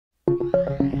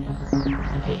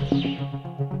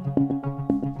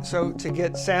So to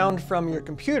get sound from your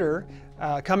computer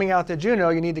coming out the Juno,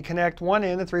 you need to connect one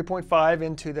end, the 3.5,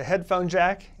 into the headphone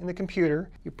jack in the computer.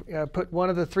 You put one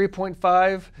of the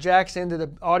 3.5 jacks into the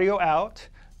audio out.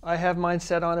 I have mine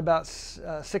set on about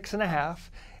 6.5.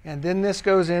 And then this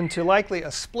goes into likely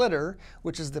a splitter,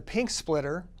 which is the pink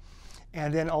splitter,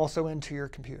 and then also into your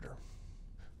computer.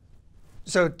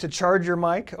 So to charge your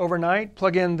mic overnight,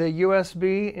 plug in the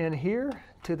USB in here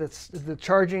to the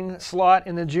charging slot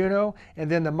in the Juno, and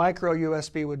then the micro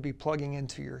USB would be plugging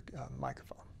into your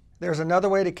microphone. There's another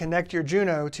way to connect your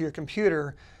Juno to your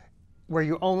computer where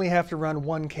you only have to run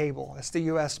one cable. It's the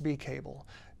USB cable.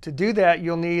 To do that,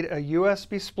 you'll need a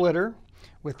USB splitter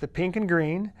with the pink and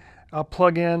green. I'll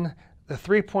plug in the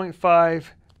 3.5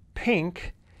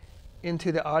 pink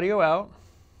into the audio out.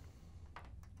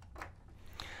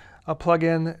 I'll plug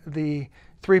in the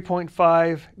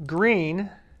 3.5 green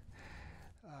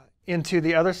into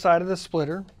the other side of the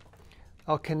splitter.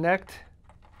 I'll connect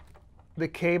the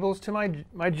cables to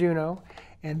my Juno,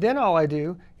 and then all I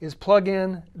do is plug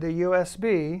in the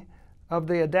USB of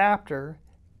the adapter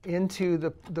into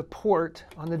the port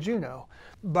on the Juno.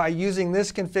 By using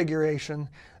this configuration,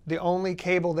 the only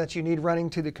cable that you need running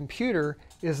to the computer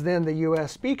is then the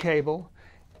USB cable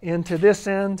into this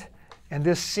end and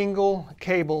this single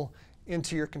cable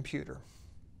into your computer.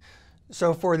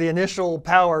 So for the initial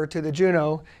power to the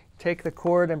Juno, take the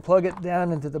cord and plug it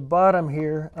down into the bottom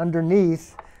here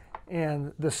underneath,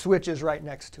 and the switch is right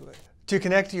next to it. To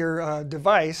connect your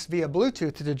device via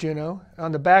Bluetooth to the Juno,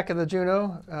 on the back of the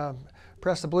Juno,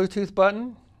 press the Bluetooth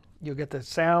button. You'll get the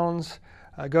sounds.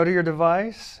 Go to your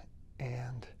device,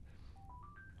 and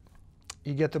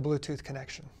you get the Bluetooth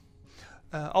connection.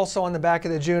 Also on the back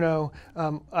of the Juno,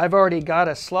 I've already got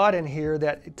a slot in here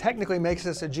that technically makes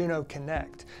this a Juno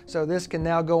Connect. So this can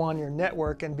now go on your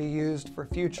network and be used for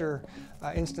future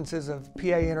instances of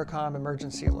PA intercom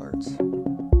emergency alerts.